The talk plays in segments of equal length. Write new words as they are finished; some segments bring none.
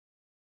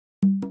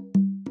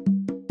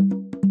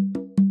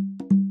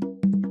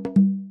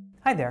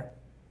Hi there,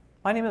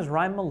 my name is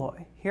Ryan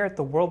Malloy here at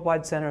the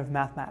Worldwide Center of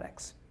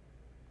Mathematics.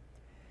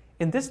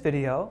 In this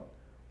video,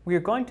 we are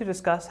going to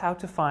discuss how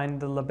to find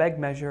the Lebesgue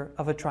measure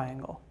of a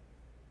triangle.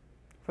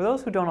 For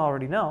those who don't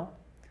already know,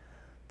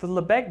 the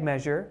Lebesgue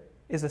measure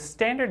is a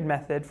standard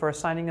method for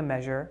assigning a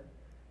measure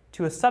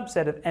to a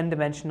subset of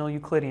n-dimensional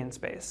Euclidean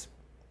space.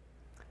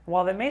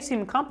 While that may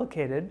seem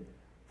complicated,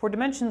 for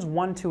dimensions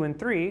 1, 2, and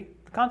 3,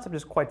 the concept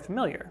is quite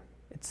familiar.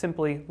 It's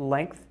simply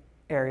length,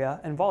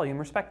 area, and volume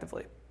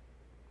respectively.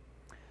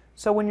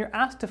 So when you're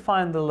asked to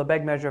find the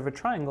Lebesgue measure of a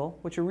triangle,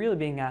 what you're really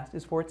being asked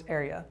is for its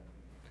area,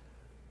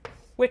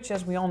 which,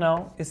 as we all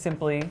know, is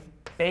simply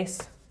base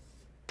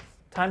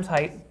times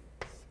height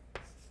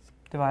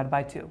divided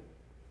by 2.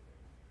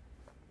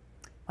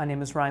 My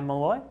name is Ryan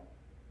Malloy,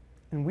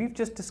 and we've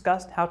just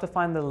discussed how to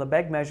find the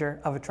Lebesgue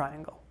measure of a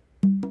triangle.